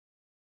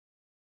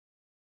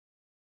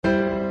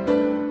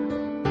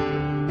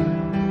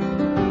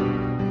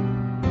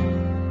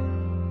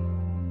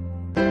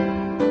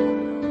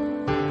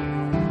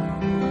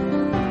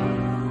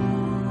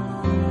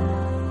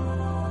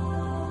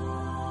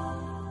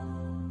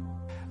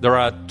there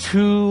are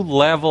two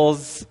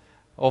levels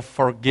of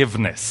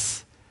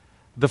forgiveness.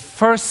 The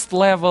first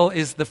level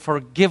is the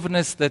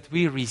forgiveness that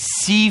we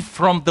receive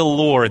from the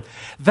Lord.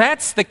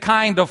 That's the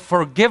kind of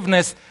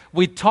forgiveness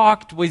we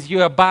talked with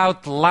you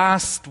about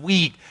last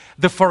week.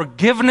 The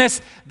forgiveness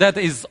that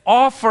is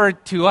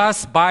offered to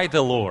us by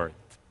the Lord.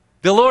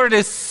 The Lord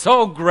is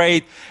so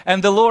great,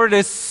 and the Lord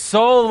is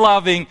so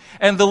loving,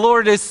 and the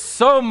Lord is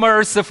so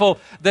merciful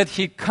that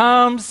He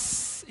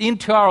comes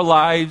into our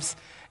lives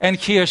and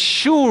He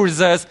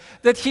assures us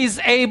that He's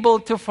able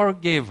to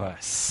forgive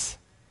us.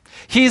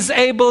 He's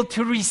able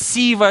to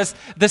receive us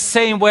the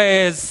same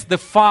way as the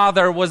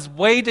Father was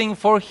waiting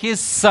for His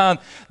Son,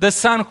 the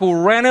Son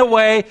who ran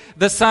away,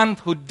 the Son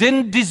who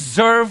didn't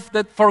deserve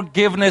that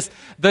forgiveness,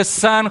 the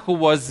Son who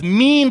was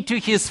mean to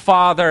His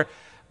Father,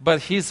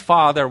 but His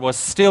Father was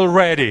still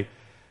ready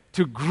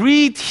to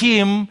greet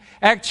Him,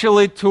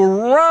 actually to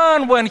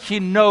run when He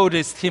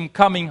noticed Him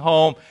coming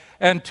home,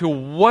 and to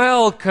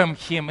welcome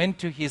Him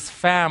into His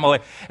family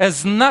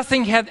as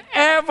nothing had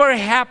ever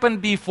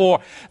happened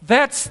before.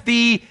 That's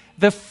the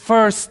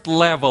first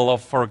level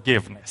of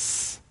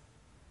forgiveness.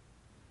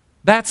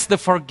 That's the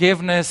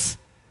forgiveness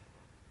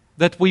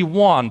that we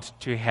want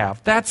to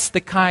have. That's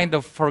the kind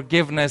of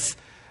forgiveness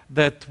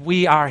that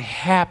we are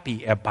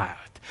happy about.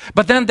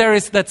 But then there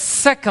is that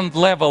second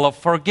level of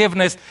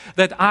forgiveness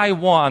that I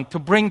want to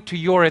bring to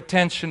your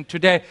attention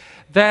today.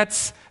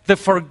 That's the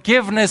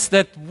forgiveness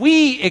that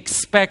we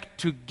expect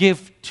to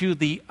give to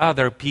the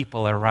other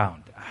people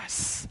around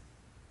us.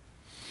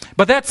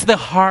 But that's the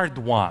hard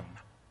one.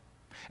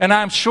 And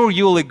I'm sure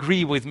you'll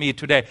agree with me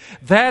today.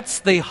 That's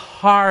the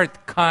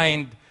hard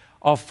kind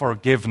of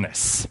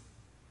forgiveness.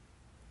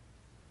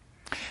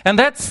 And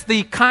that's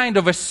the kind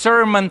of a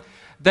sermon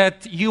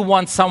that you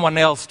want someone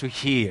else to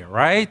hear,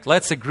 right?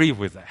 Let's agree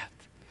with that.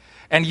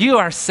 And you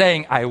are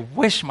saying, I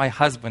wish my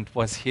husband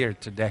was here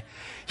today.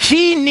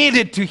 He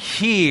needed to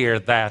hear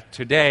that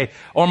today.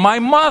 Or my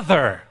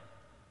mother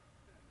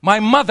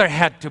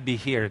had to be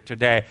here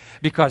today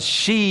because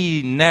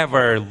she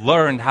never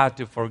learned how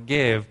to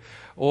forgive.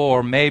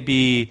 Or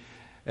maybe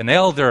an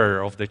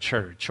elder of the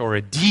church or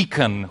a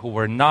deacon who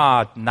were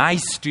not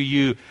nice to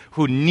you,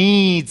 who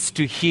needs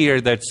to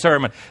hear that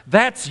sermon.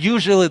 That's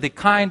usually the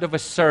kind of a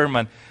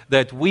sermon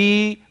that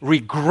we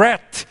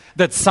regret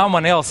that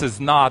someone else is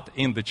not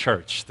in the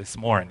church this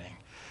morning.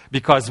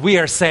 Because we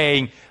are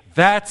saying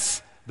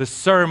that's the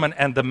sermon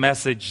and the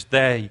message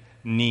they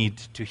need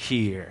to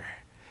hear.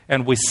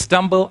 And we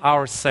stumble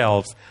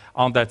ourselves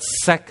on that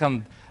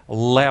second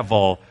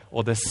level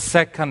or the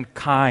second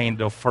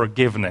kind of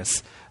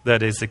forgiveness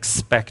that is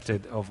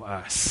expected of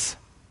us.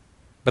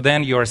 But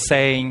then you're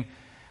saying,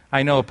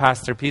 I know,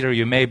 Pastor Peter,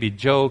 you may be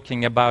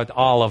joking about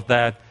all of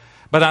that,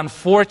 but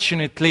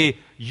unfortunately,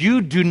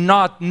 you do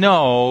not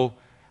know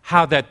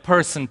how that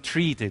person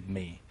treated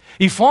me.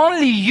 If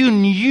only you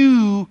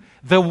knew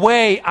the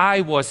way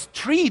I was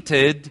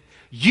treated,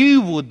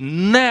 you would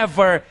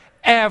never,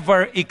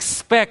 ever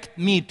expect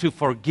me to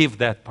forgive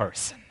that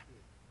person.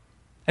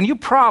 And you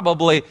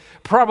probably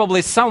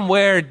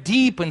somewhere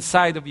deep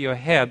inside of your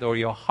head or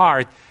your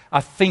heart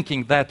are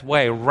thinking that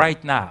way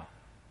right now.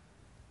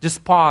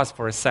 Just pause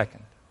for a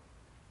second.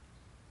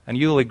 And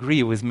you'll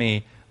agree with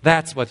me,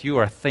 that's what you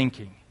are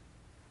thinking.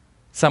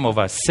 Some of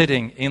us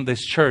sitting in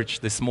this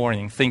church this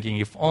morning thinking,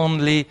 if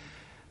only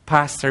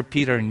Pastor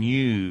Peter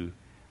knew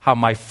how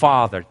my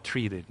father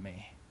treated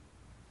me.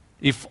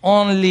 If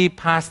only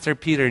Pastor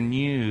Peter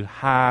knew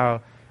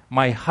how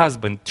my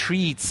husband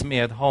treats me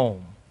at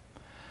home.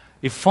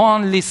 If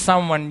only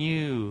someone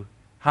knew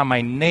how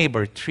my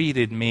neighbor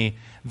treated me,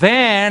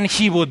 then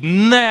he would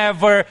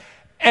never,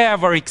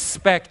 ever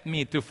expect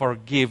me to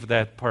forgive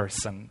that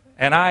person.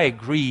 And I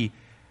agree,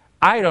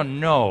 I don't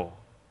know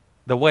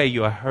the way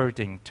you are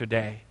hurting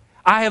today.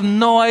 I have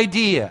no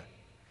idea.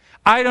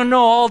 I don't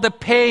know all the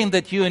pain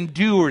that you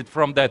endured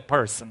from that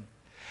person.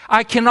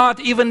 I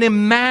cannot even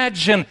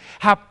imagine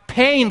how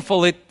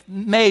painful it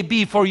may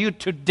be for you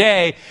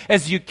today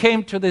as you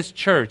came to this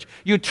church.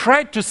 You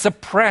tried to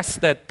suppress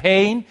that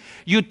pain.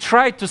 You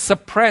tried to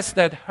suppress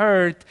that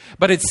hurt,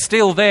 but it's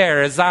still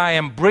there as I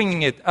am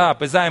bringing it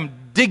up, as I'm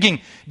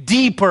digging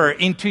deeper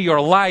into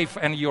your life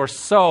and your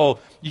soul.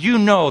 You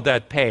know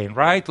that pain,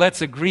 right?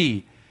 Let's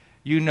agree.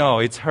 You know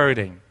it's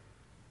hurting.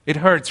 It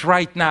hurts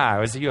right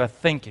now as you are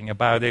thinking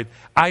about it.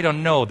 I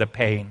don't know the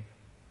pain,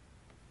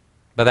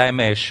 but I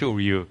may assure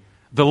you,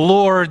 the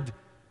Lord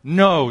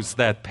knows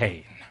that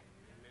pain.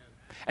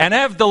 And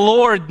if the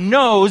Lord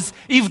knows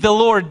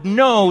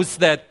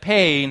that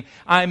pain,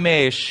 I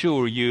may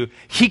assure you,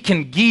 He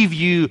can give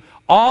you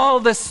all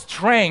the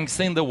strength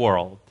in the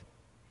world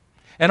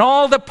and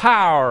all the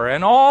power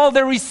and all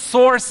the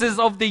resources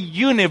of the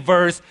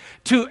universe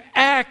to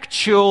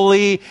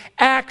actually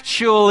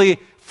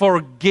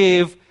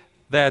forgive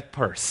that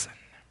person.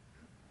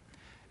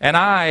 And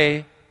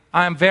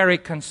I'm very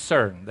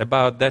concerned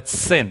about that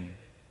sin.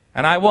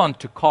 And I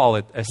want to call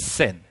it a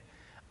sin.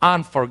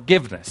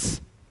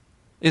 Unforgiveness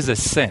is a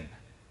sin.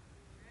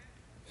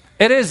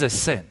 It is a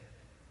sin.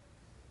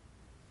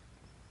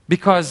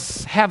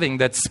 Because having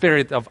that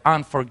spirit of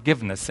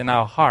unforgiveness in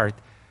our heart,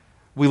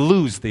 we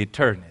lose the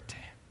eternity.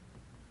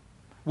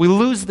 We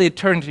lose the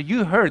eternity.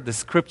 You heard the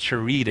scripture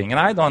reading, and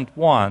I don't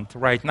want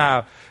right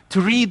now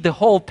to read the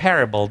whole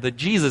parable that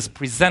Jesus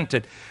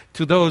presented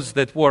to those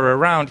that were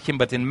around him.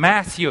 But in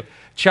Matthew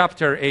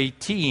chapter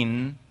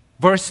 18,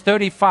 verse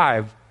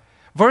 35,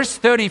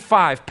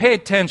 pay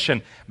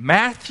attention.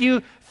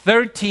 Matthew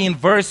 13,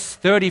 verse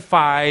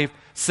 35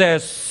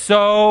 says,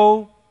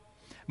 "So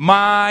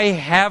my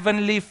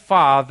heavenly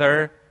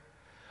Father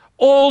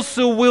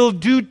also will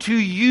do to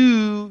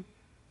you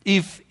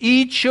if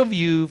each of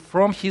you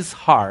from his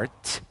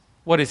heart,"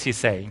 what is he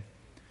saying?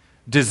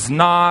 "Does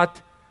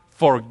not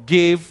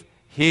forgive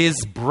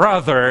his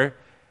brother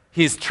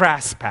his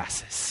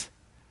trespasses."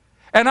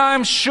 And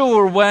I'm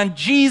sure when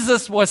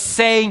Jesus was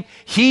saying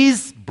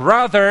his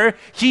brother,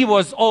 he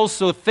was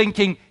also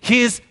thinking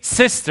his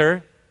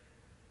sister.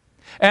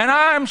 And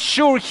I'm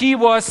sure he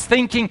was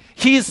thinking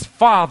his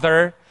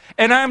father.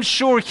 And I'm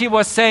sure he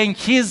was saying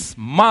his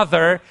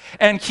mother,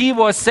 and he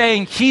was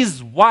saying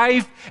his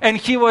wife, and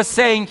he was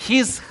saying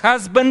his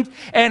husband,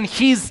 and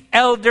his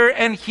elder,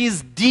 and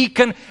his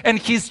deacon, and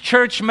his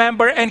church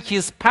member, and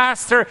his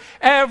pastor,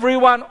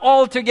 everyone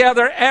all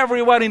together,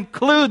 everyone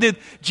included.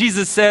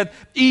 Jesus said,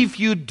 if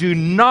you do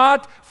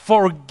not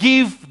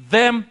forgive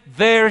them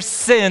their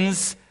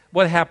sins,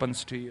 what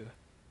happens to you?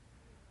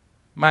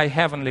 My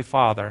heavenly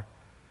Father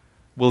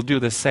will do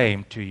the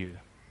same to you.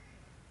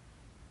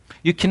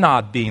 You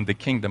cannot be in the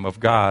kingdom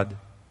of God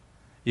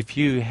if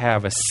you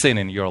have a sin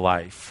in your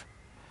life.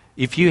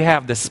 If you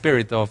have the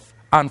spirit of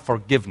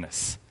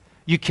unforgiveness,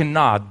 you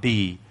cannot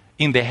be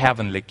in the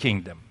heavenly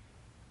kingdom.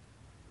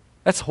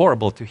 That's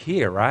horrible to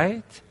hear,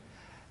 right?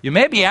 You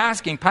may be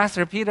asking,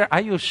 Pastor Peter, are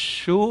you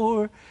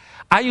sure?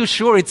 Are you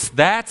sure it's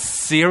that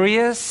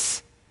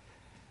serious?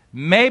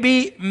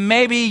 Maybe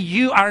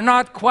you are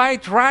not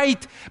quite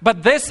right,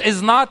 but this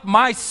is not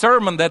my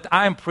sermon that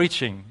I'm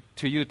preaching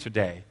to you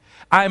today.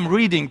 I'm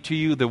reading to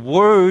you the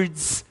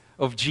words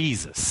of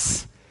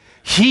Jesus.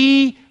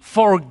 He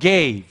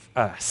forgave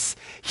us.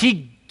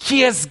 He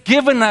has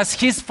given us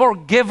His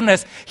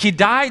forgiveness. He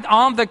died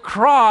on the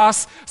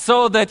cross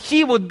so that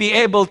He would be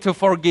able to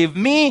forgive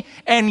me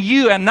and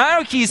you. And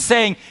now He's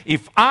saying,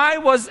 if I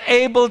was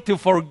able to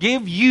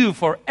forgive you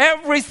for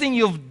everything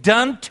you've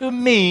done to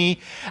me,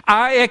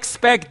 I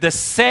expect the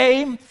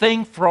same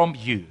thing from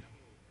you.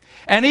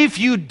 And if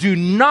you do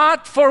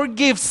not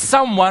forgive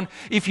someone,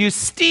 if you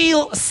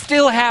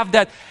still have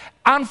that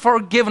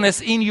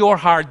unforgiveness in your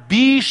heart,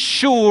 be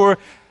sure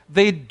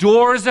the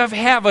doors of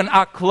heaven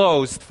are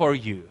closed for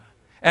you.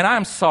 And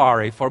I'm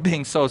sorry for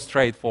being so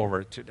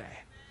straightforward today.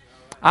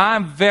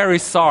 I'm very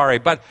sorry,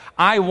 but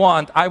I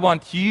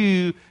want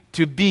you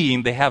to be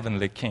in the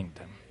heavenly kingdom.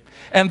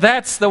 And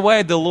that's the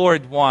way the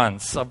Lord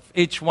wants of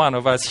each one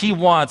of us. He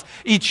wants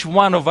each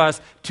one of us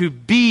to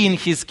be in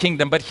His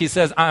kingdom. But He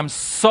says, I'm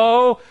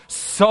so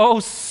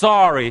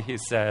sorry, He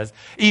says,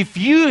 if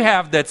you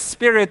have that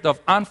spirit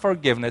of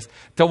unforgiveness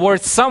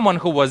towards someone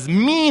who was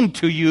mean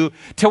to you,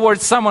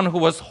 towards someone who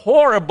was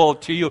horrible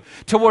to you,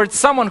 towards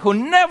someone who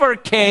never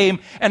came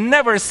and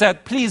never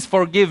said, please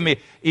forgive me.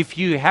 If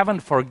you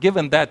haven't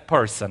forgiven that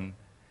person,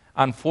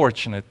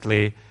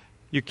 unfortunately,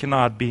 you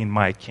cannot be in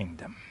my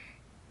kingdom.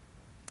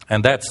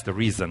 And that's the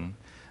reason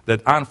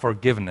that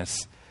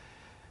unforgiveness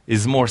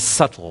is more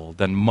subtle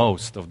than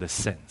most of the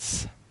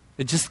sins.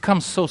 It just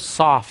comes so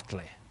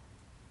softly.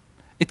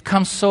 It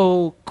comes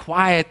so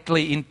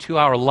quietly into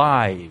our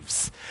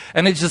lives.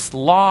 And it just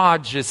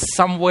lodges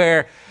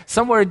somewhere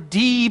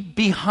deep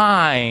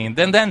behind.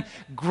 And then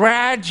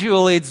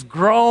gradually it's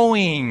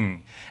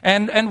growing.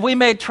 And we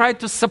may try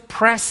to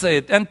suppress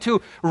it and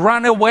to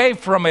run away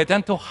from it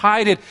and to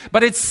hide it.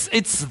 But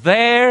it's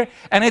there,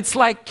 and it's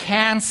like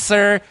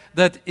cancer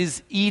that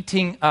is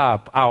eating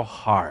up our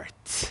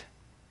heart.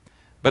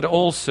 But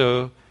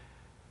also,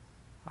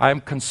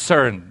 I'm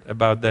concerned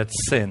about that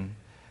sin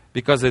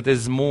because it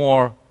is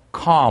more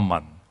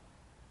common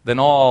than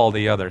all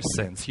the other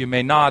sins. You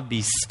may not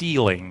be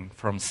stealing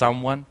from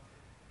someone.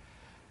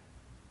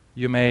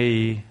 You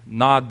may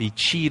not be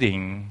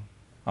cheating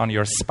on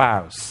your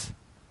spouse.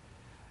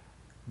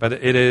 But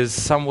it is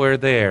somewhere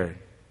there,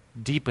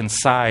 deep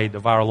inside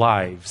of our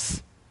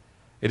lives.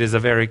 It is a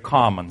very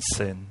common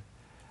sin.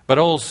 But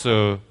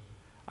also,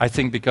 I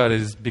think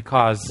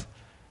because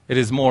it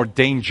is more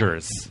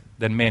dangerous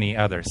than many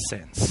other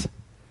sins.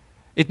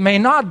 It may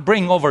not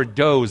bring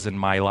overdose in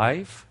my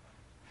life.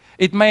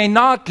 It may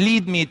not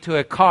lead me to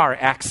a car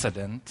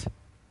accident.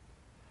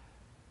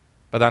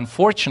 But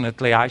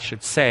unfortunately, I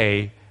should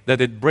say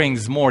that it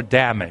brings more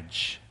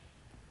damage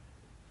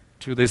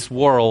to this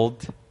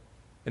world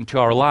and to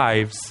our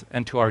lives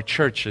and to our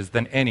churches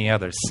than any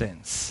other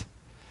sins.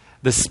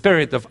 The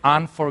spirit of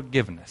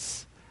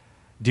unforgiveness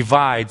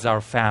divides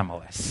our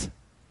families,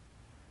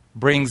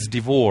 brings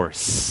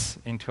divorce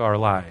into our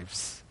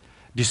lives,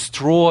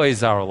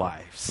 destroys our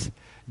lives,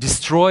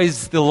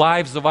 destroys the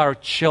lives of our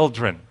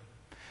children,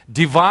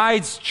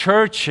 divides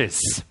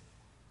churches,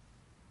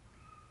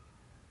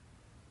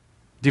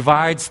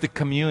 divides the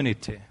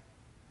community.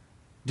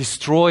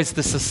 destroys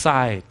the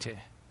society,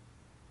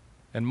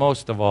 and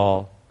most of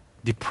all,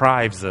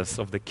 deprives us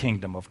of the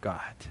kingdom of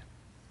God.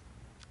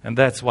 And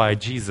that's why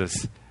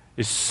Jesus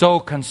is so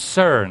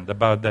concerned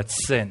about that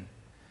sin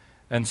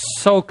and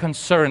so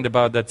concerned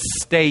about that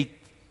state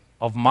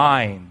of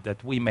mind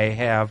that we may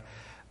have.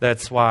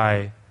 That's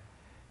why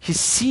he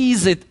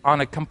sees it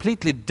on a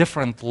completely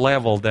different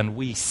level than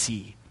we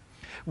see.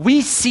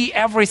 We see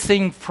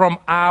everything from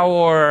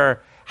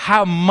our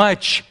how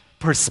much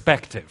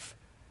perspective.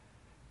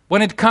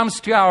 When it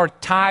comes to our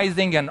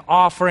tithing and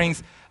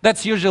offerings,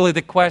 that's usually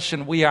the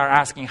question we are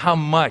asking, how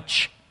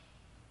much?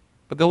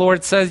 But the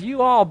Lord says,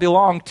 you all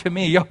belong to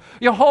me.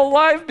 Your whole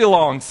life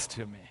belongs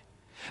to me.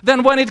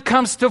 Then when it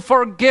comes to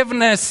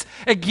forgiveness,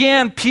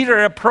 again, Peter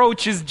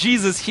approaches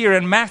Jesus here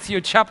in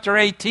Matthew chapter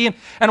 18.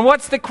 And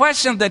what's the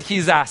question that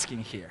he's asking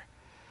here?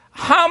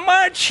 How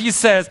much, he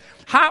says.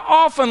 How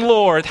often,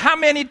 Lord? How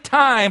many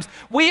times?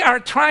 We are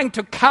trying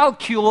to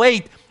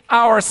calculate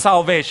our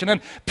salvation.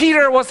 And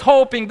Peter was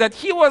hoping that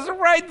he was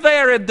right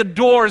there at the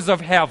doors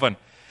of heaven.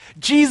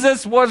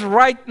 Jesus was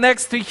right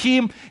next to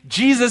him.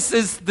 Jesus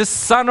is the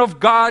Son of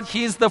God.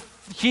 He's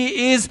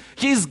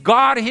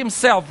God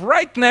himself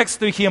right next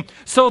to him.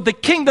 So the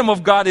kingdom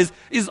of God is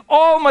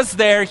almost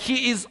there.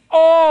 He is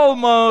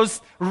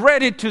almost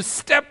ready to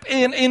step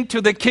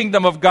into the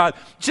kingdom of God.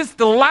 Just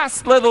the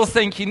last little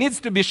thing, he needs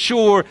to be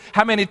sure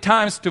how many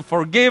times to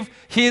forgive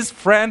his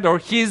friend or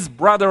his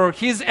brother or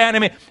his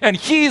enemy, and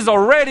he is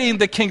already in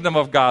the kingdom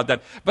of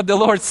God. But the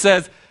Lord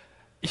says,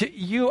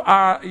 you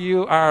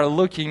are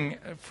looking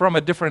from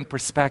a different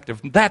perspective.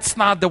 That's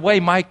not the way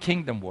my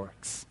kingdom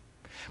works.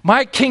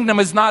 My kingdom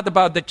is not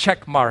about the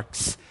check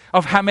marks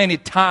of how many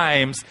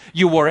times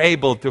you were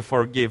able to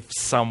forgive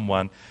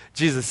someone.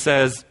 Jesus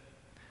says,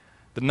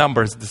 the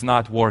numbers does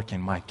not work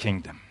in my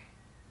kingdom.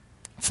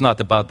 It's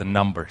not about the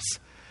numbers.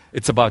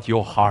 It's about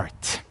your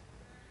heart.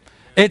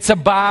 It's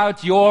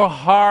about your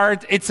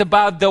heart. It's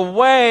about the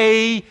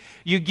way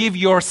you give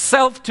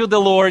yourself to the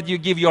Lord. You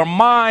give your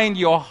mind,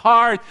 your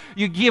heart.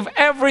 You give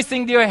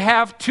everything you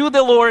have to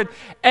the Lord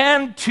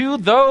and to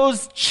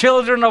those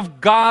children of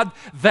God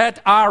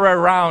that are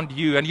around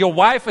you. And your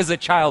wife is a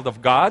child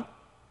of God.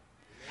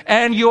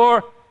 And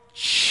your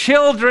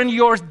children,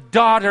 your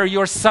daughter,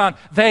 your son,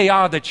 they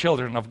are the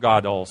children of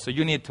God also.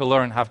 You need to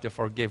learn how to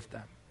forgive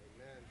them.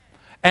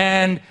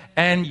 And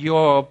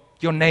your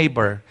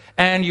neighbor,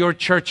 and your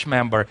church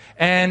member,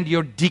 and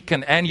your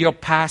deacon, and your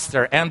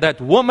pastor, and that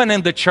woman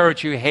in the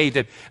church you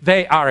hated,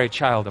 they are a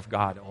child of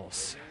God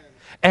also.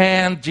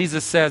 And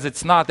Jesus says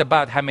it's not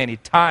about how many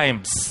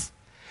times.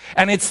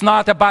 And it's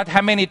not about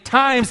how many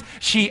times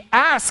she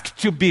asked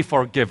to be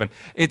forgiven.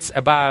 It's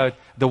about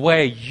the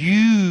way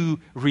you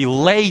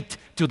relate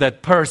to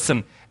that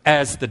person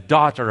as the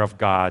daughter of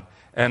God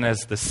and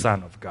as the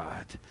son of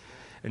God.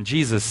 And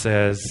Jesus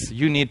says,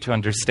 you need to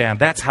understand,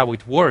 that's how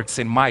it works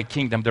in my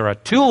kingdom. There are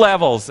two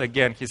levels.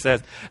 Again, he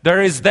says,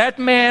 there is that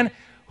man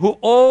who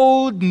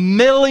owed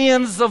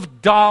millions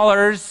of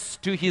dollars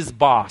to his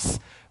boss.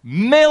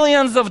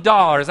 Millions of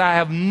dollars. I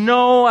have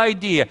no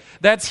idea.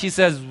 That's, he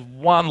says,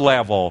 one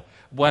level.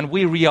 When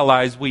we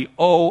realize we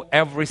owe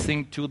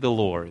everything to the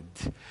Lord.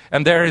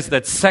 And there is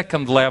that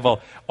second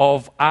level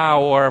of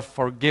our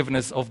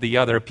forgiveness of the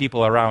other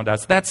people around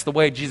us. That's the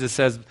way Jesus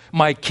says,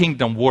 my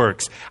kingdom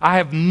works. I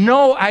have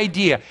no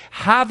idea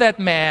how that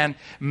man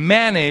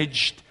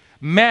managed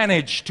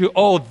to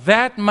owe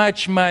that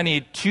much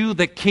money to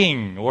the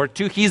king or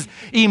to his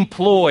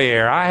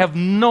employer. I have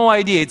no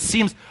idea. It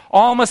seems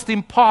almost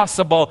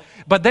impossible.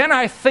 But then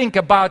I think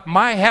about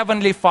my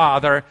Heavenly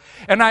Father,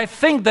 and I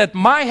think that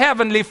my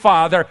Heavenly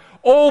Father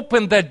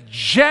opened a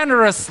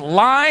generous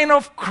line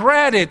of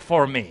credit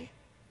for me.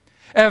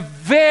 A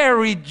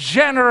very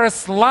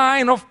generous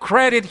line of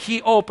credit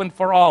He opened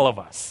for all of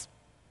us.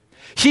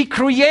 He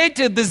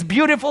created this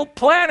beautiful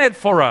planet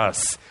for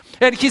us.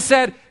 And He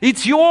said,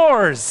 it's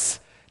yours.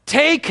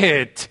 Take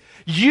it.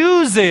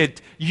 Use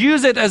it.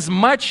 Use it as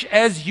much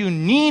as you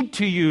need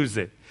to use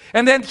it.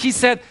 And then He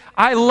said,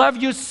 I love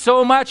you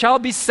so much, I'll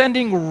be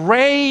sending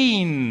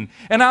rain,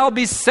 and I'll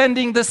be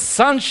sending the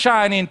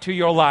sunshine into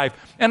your life,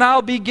 and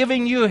I'll be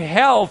giving you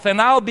health,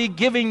 and I'll be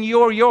giving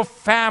your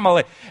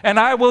family, and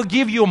I will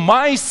give you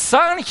my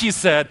son, He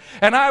said,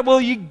 and I will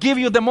give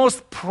you the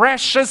most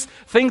precious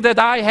thing that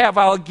I have.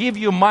 I'll give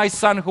you my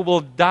son who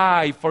will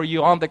die for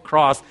you on the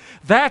cross.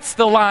 That's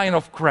the line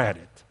of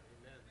credit.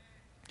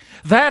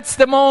 That's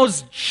the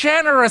most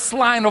generous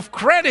line of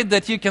credit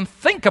that you can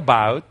think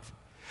about.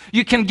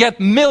 You can get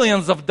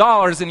millions of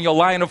dollars in your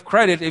line of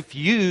credit if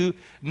you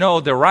know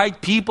the right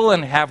people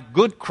and have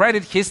good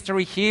credit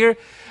history here.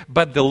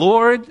 But the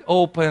Lord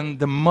opened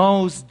the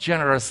most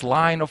generous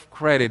line of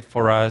credit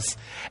for us,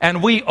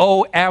 and we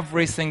owe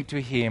everything to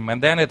Him.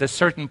 And then at a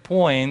certain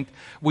point,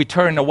 we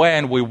turn away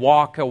and we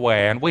walk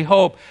away. And we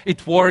hope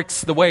it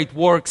works the way it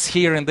works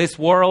here in this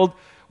world.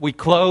 We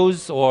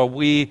close, or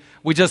we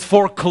just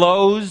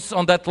foreclose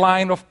on that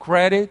line of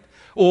credit.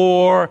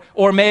 or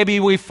maybe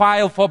we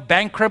file for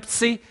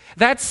bankruptcy.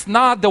 That's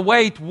not the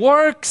way it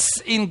works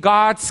in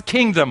God's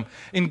kingdom.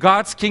 In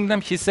God's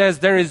kingdom, he says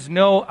there is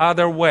no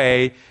other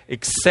way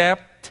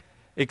except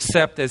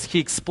as he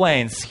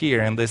explains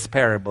here in this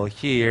parable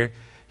here.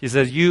 He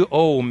says, you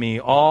owe me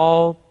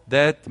all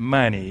that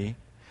money.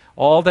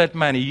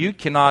 You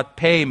cannot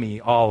pay me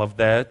all of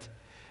that.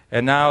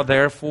 And now,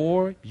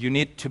 therefore, you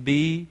need to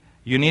be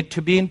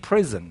in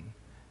prison.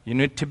 You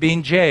need to be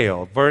in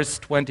jail. Verse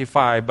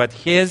 25, but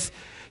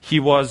he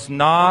was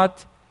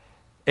not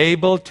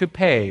able to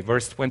pay.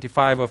 Verse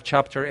 25 of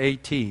chapter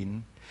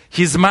 18.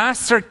 His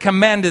master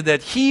commanded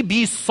that he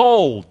be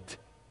sold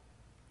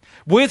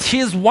with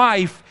his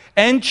wife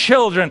and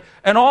children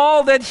and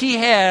all that he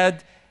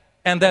had,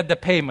 and that the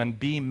payment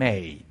be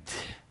made.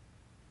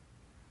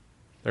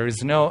 There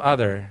is no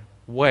other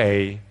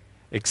way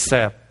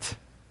except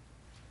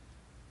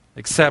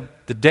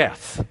the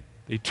death,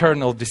 the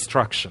eternal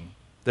destruction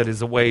that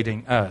is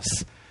awaiting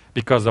us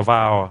because of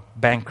our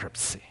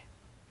bankruptcy.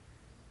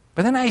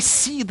 But then I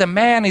see the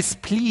man is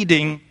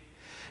pleading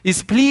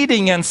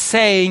and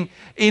saying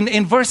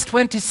in verse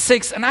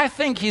 26, and I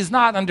think he's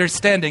not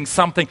understanding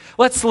something.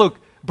 Let's look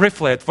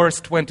briefly at verse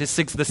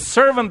 26. The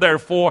servant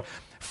therefore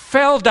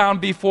fell down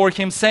before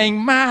him,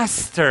 saying,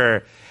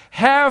 Master,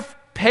 have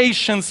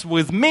patience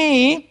with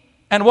me.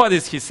 And what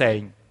is he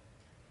saying?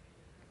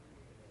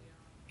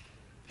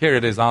 Here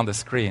it is on the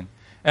screen.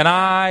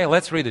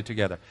 Let's read it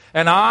together.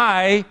 And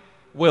I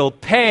will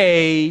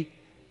pay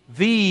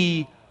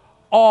thee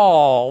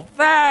all.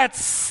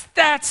 That's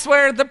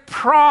where the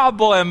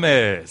problem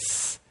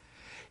is.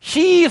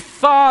 He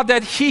thought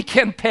that he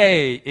can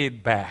pay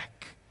it back.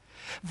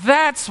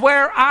 That's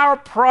where our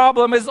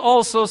problem is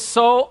also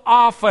so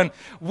often.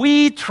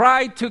 We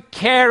try to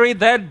carry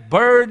that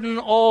burden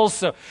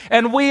also.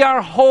 And we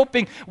are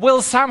hoping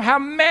we'll somehow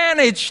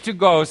manage to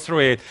go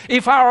through it.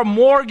 If our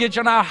mortgage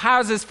on our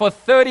house is for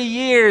 30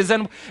 years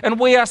and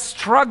we are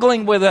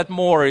struggling with that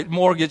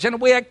mortgage and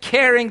we are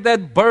carrying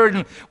that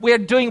burden, we are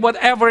doing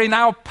whatever in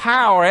our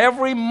power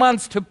every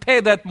month to pay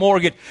that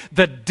mortgage.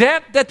 The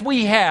debt that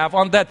we have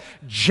on that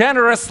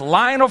generous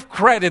line of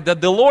credit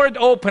that the Lord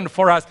opened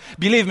for us,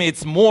 believe me,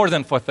 it's more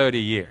than for 30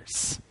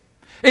 years.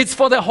 It's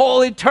for the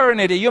whole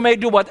eternity. You may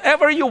do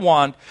whatever you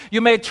want.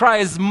 You may try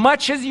as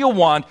much as you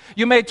want.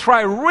 You may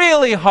try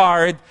really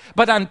hard,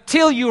 but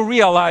until you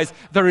realize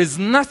there is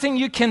nothing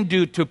you can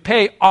do to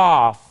pay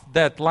off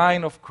that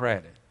line of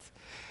credit,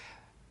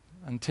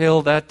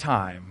 until that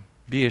time,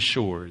 be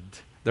assured,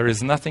 there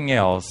is nothing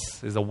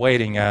else is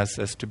awaiting us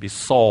as to be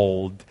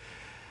sold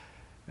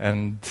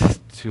and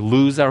to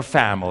lose our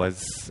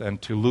families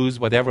and to lose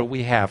whatever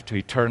we have to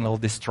eternal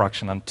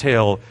destruction,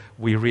 until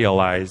we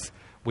realize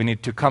we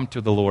need to come to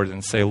the Lord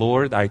and say,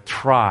 Lord, I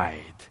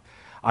tried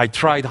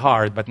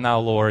hard, but now,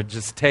 Lord,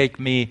 just take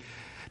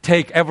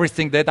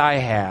everything that I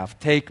have,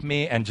 take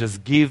me and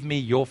just give me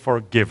your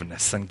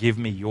forgiveness and give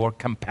me your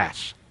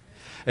compassion.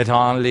 It's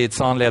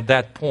only at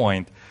that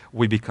point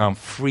we become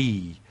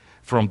free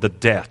from the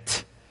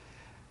debt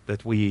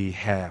that we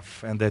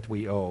have and that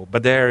we owe.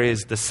 But there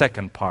is the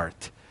second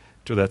part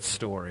to that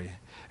story.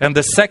 And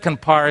the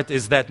second part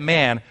is that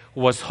man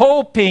who was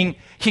hoping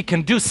he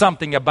can do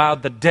something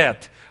about the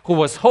debt, who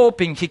was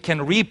hoping he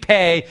can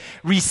repay,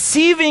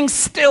 receiving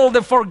still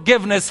the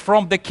forgiveness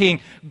from the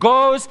king,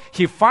 goes,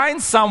 he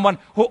finds someone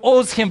who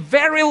owes him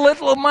very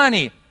little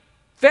money,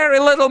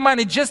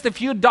 just a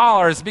few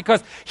dollars,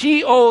 because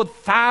he owed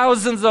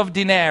thousands of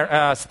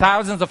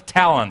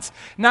talents.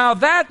 Now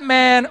that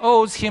man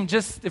owes him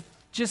just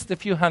a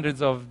few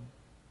hundreds of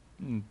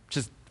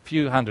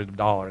few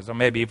 $100s, or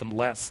maybe even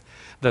less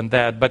than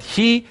that. But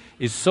he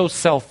is so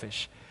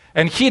selfish,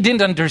 and he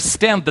didn't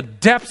understand the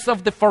depths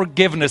of the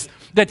forgiveness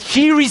that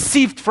he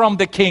received from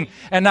the king.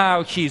 And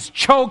now he's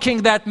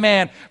choking that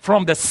man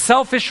from the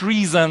selfish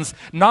reasons,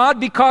 not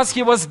because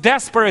he was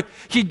desperate.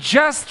 He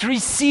just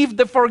received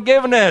the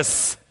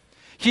forgiveness.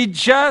 He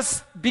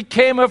just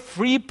became a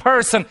free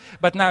person,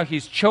 but now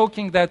he's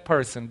choking that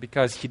person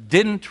because he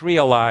didn't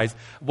realize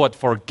what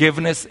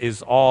forgiveness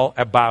is all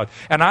about.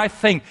 And I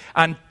think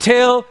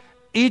until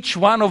each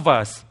one of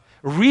us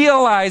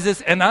realizes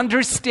and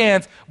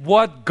understands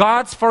what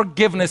God's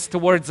forgiveness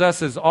towards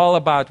us is all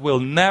about, we'll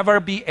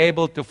never be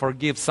able to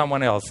forgive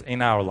someone else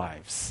in our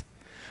lives.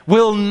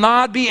 We'll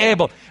not be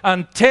able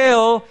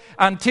until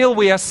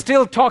we are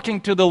still talking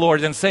to the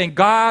Lord and saying,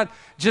 God,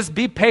 just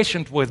be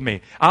patient with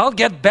me. I'll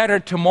get better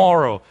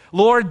tomorrow.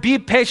 Lord, be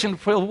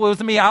patient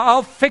with me.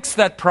 I'll fix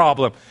that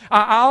problem.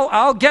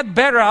 I'll get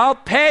better. I'll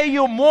pay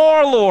you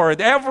more, Lord.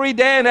 Every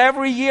day and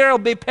every year I'll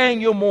be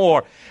paying you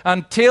more.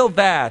 Until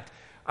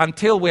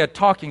we are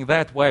talking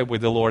that way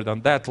with the Lord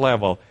on that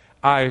level,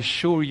 I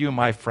assure you,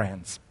 my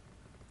friends,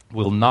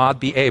 will not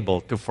be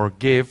able to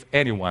forgive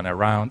anyone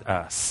around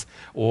us,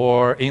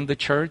 or in the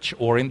church,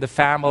 or in the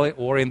family,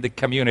 or in the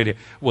community.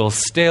 We'll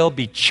still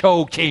be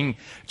choking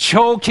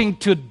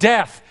to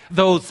death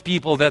those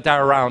people that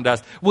are around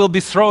us. We'll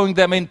be throwing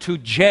them into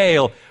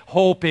jail,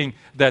 hoping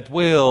that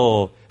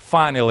we'll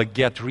finally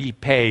get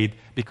repaid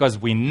because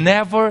we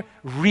never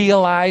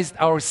realized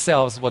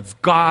ourselves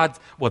what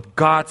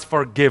God's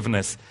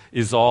forgiveness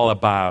is all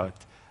about.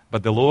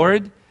 But the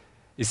Lord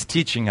is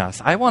teaching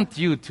us. I want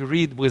you to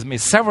read with me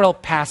several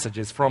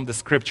passages from the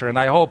Scripture, and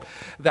I hope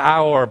that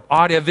our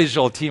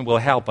audiovisual team will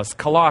help us.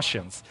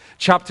 Colossians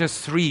chapter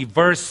 3,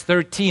 verse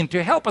 13,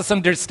 to help us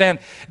understand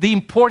the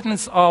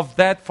importance of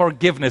that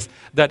forgiveness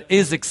that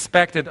is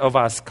expected of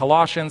us.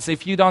 Colossians,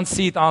 if you don't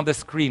see it on the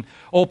screen,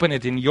 open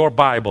it in your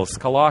Bibles.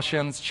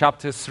 Colossians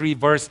chapter 3,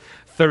 verse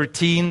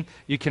 13.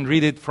 You can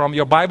read it from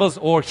your Bibles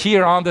or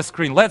here on the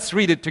screen. Let's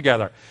read it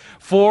together.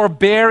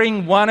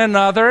 Forbearing one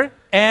another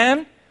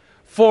and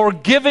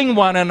forgiving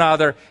one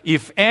another,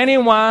 if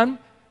anyone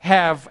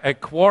have a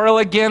quarrel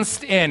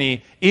against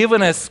any,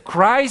 even as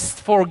Christ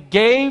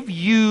forgave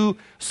you,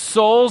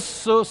 so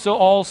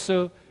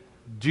also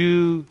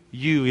do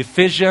you.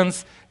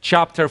 Ephesians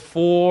chapter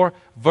 4,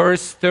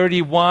 verse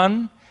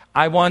 31.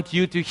 I want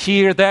you to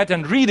hear that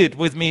and read it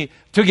with me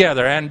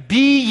together. And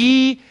be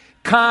ye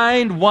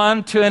kind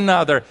one to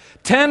another,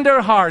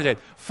 tender-hearted,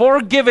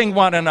 forgiving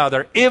one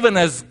another, even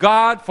as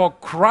God for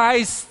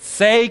Christ's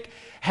sake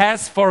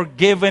has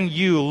forgiven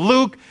you.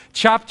 Luke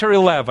chapter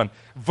 11,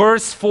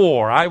 verse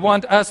 4. I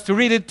want us to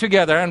read it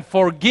together. And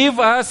forgive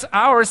us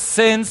our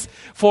sins,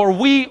 for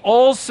we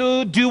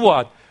also do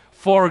what?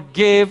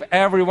 Forgive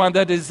everyone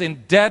that is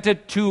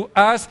indebted to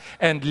us,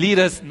 and lead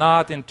us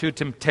not into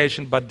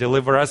temptation, but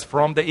deliver us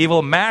from the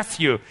evil.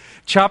 Matthew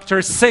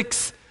chapter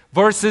 6,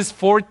 verses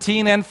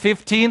 14 and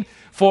 15.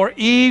 For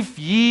if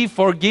ye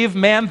forgive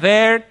men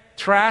their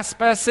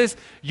trespasses,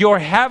 your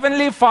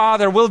heavenly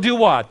Father will do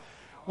what?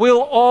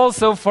 Will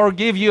also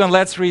forgive you. And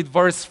let's read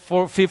verse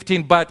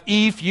 15. But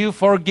if you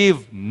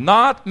forgive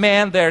not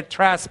men their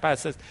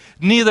trespasses,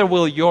 neither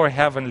will your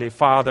heavenly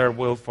Father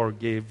will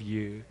forgive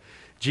you.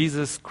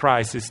 Jesus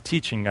Christ is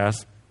teaching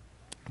us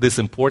this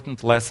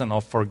important lesson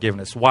of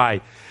forgiveness.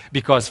 Why?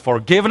 Because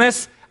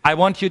forgiveness, I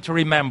want you to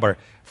remember,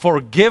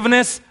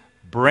 forgiveness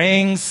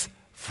brings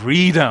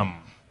freedom.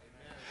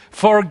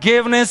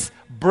 Forgiveness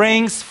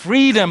brings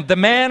freedom. The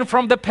man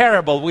from the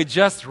parable we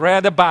just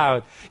read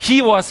about,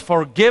 he was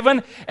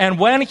forgiven, and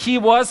when he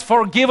was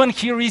forgiven,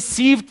 he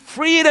received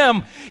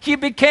freedom. He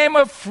became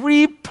a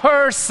free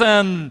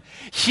person.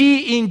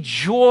 He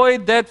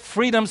enjoyed that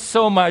freedom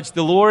so much.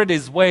 The Lord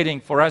is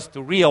waiting for us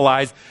to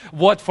realize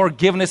what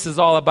forgiveness is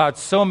all about.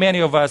 So many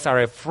of us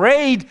are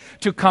afraid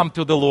to come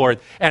to the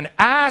Lord and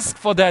ask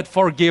for that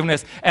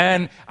forgiveness,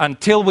 and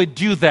until we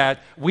do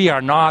that, we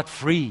are not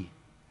free.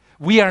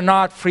 We are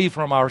not free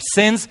from our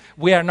sins.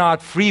 We are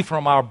not free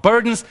from our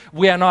burdens.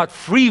 We are not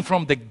free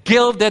from the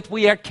guilt that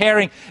we are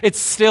carrying. It's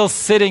still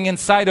sitting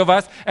inside of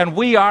us, and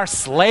we are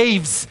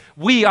slaves.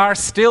 We are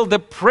still the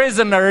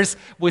prisoners.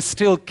 We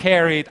still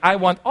carry it. I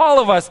want all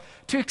of us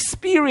to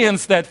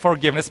experience that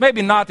forgiveness.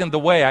 Maybe not in the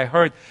way I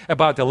heard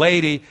about a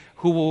lady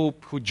who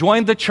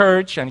joined the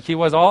church, and he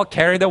was all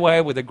carried away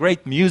with the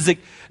great music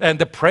and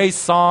the praise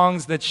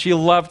songs that she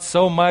loved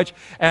so much.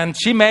 And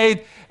she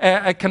made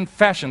a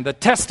confession, the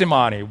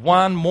testimony.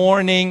 One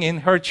morning in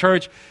her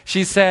church,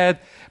 she said,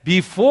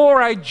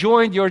 before I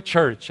joined your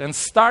church and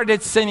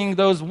started singing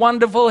those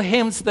wonderful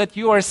hymns that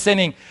you are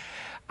singing,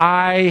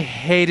 I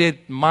hated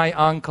my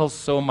uncle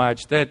so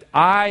much that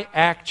I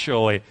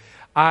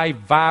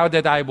vowed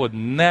that I would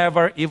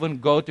never even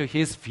go to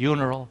his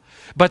funeral.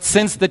 But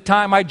since the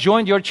time I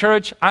joined your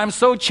church, I'm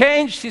so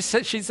changed, she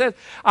said,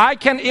 I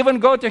can even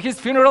go to his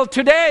funeral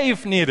today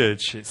if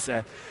needed, she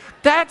said.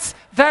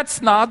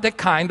 That's not the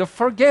kind of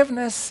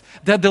forgiveness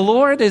that the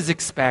Lord is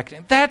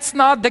expecting. That's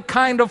not the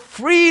kind of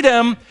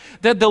freedom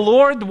that the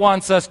Lord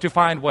wants us to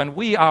find. When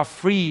we are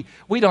free,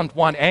 we don't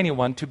want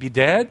anyone to be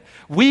dead.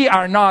 We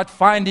are not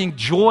finding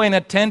joy in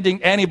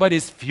attending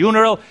anybody's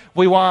funeral.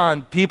 We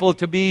want people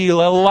to be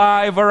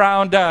alive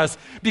around us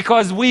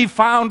because we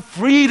found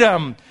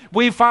freedom.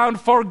 We found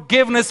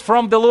forgiveness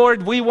from the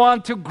Lord. We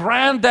want to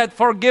grant that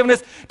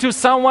forgiveness to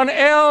someone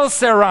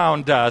else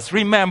around us.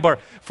 Remember,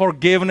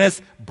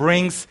 forgiveness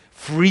brings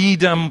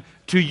freedom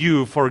to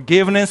you.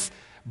 Forgiveness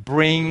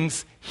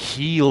brings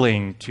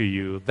healing to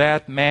you.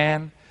 That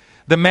man,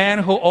 the man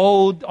who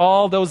owed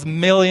all those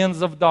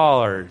millions of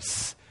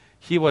dollars,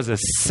 he was a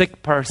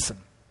sick person.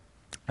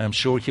 I'm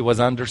sure he was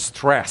under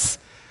stress.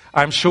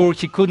 I'm sure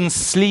he couldn't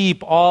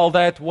sleep all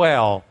that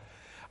well.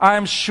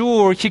 I'm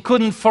sure he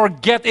couldn't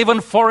forget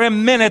even for a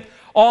minute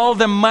all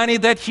the money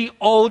that he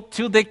owed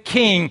to the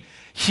king.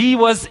 He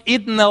was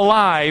eaten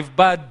alive,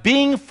 but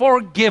being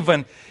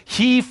forgiven,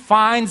 he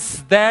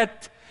finds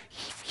that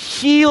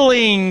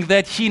healing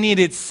that he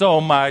needed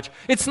so much.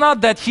 It's not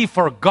that he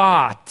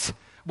forgot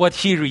what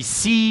he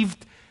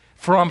received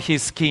from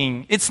his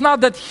king. It's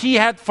not that he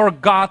had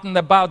forgotten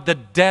about the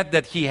debt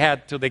that he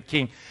had to the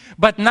king.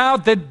 But now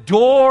the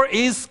door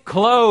is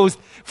closed.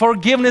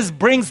 Forgiveness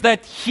brings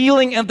that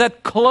healing and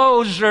that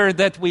closure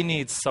that we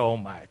need so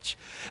much.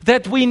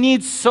 That we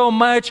need so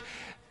much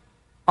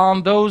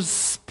on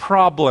those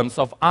problems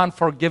of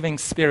unforgiving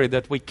spirit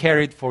that we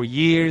carried for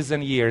years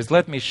and years.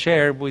 Let me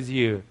share with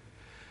you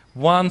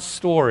one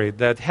story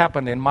that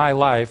happened in my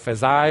life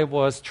as I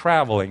was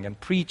traveling and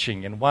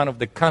preaching in one of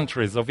the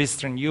countries of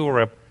Eastern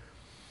Europe.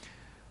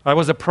 I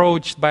was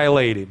approached by a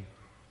lady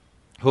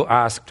who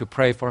asked to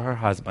pray for her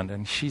husband.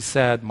 And she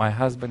said, my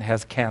husband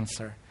has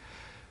cancer.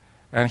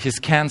 And his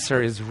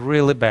cancer is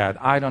really bad.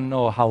 I don't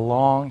know how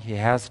long he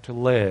has to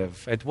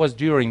live. It was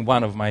during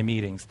one of my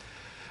meetings.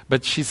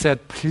 But she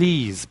said,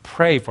 please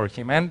pray for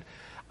him. And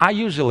I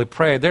usually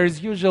pray.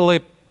 There's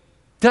usually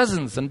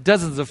dozens and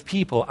dozens of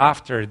people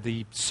after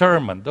the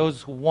sermon,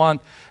 those who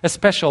want a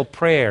special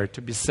prayer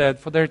to be said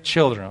for their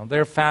children,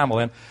 their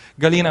family. And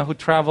Galina, who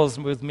travels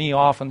with me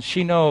often,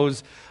 she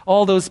knows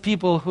all those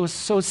people who are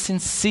so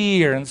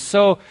sincere and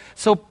so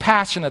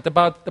passionate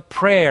about the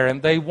prayer,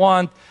 and they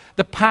want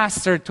the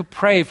pastor to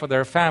pray for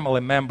their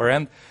family member.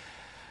 And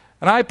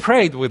I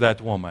prayed with that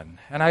woman,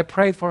 and I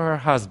prayed for her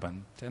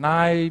husband. And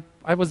I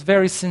was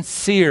very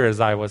sincere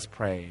as I was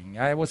praying.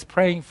 I was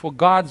praying for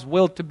God's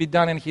will to be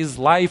done in his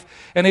life,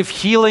 and if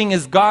healing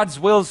is God's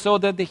will, so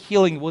that the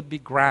healing would be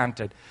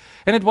granted.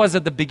 And it was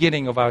at the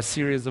beginning of our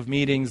series of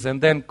meetings,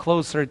 and then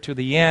closer to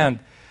the end,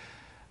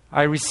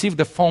 I received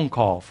a phone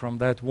call from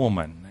that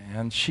woman.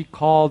 And she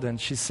called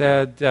and she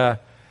said,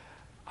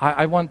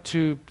 I want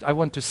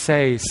to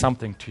say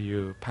something to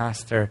you,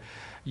 Pastor.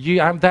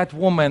 I'm that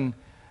woman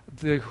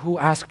who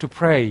asked to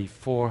pray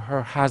for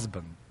her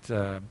husband.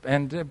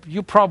 And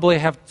you probably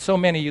have so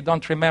many, you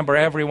don't remember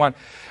everyone.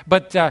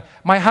 But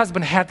my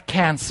husband had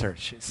cancer,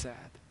 she said.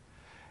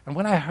 And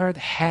when I heard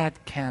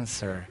had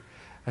cancer,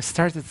 I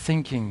started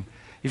thinking,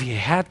 if he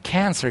had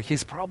cancer,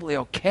 he's probably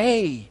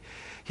okay.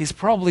 He's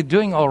probably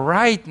doing all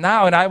right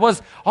now. And I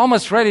was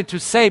almost ready to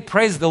say,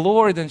 praise the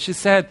Lord. And she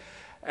said,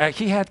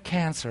 he had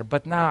cancer,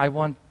 but now I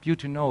want you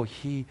to know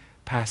he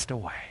passed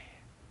away.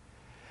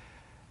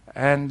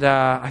 And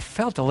I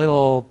felt a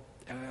little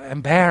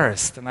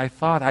embarrassed, and I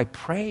thought I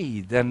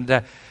prayed,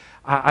 and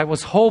I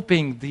was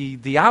hoping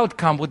the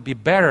outcome would be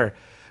better.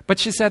 But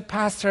she said,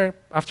 Pastor,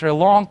 after a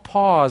long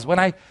pause, when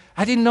I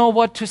didn't know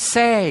what to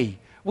say,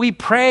 we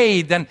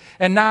prayed, and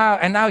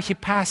now he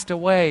passed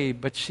away.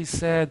 But she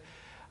said,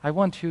 I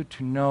want you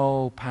to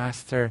know,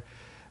 Pastor,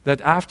 that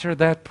after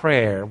that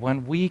prayer,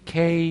 when we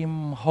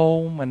came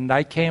home and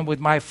I came with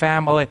my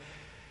family,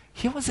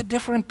 he was a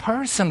different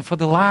person for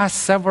the last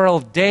several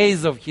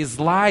days of his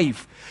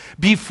life.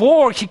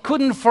 Before, he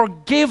couldn't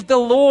forgive the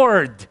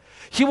Lord.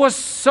 He was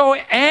so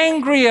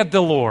angry at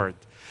the Lord.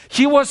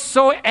 He was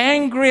so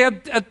angry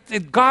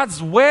at God's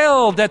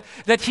will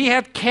that he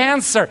had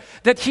cancer,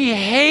 that he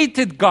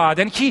hated God,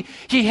 and he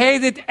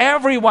hated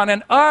everyone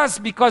and us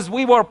because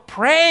we were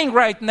praying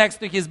right next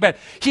to his bed.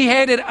 He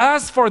hated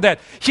us for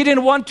that. He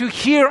didn't want to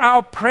hear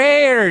our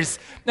prayers,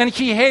 and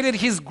he hated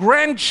his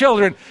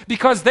grandchildren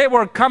because they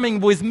were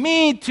coming with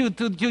me to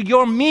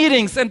your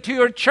meetings and to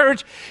your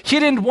church. He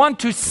didn't want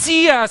to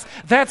see us.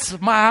 That's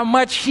how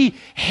much he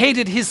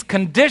hated his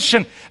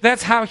condition.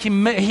 That's how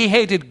he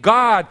hated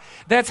God.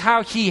 That's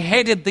how he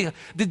hated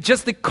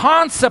just the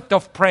concept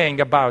of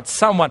praying about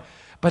someone.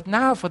 But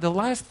now for the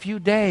last few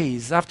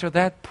days after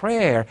that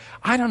prayer,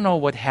 I don't know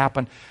what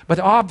happened, but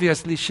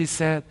obviously she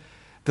said,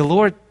 the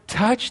Lord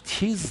touched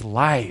his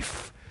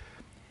life.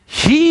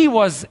 He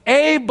was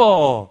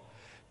able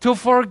to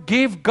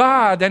forgive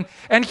God,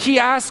 and he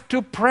asked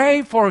to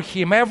pray for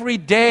him every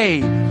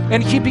day.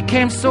 And he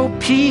became so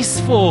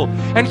peaceful,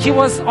 and he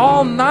was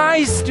all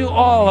nice to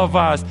all of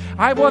us.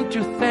 I want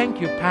to thank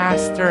you,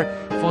 Pastor,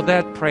 for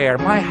that prayer.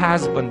 My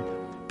husband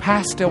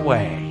passed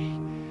away,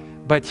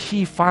 but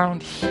he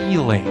found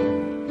healing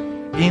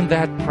in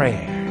that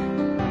prayer.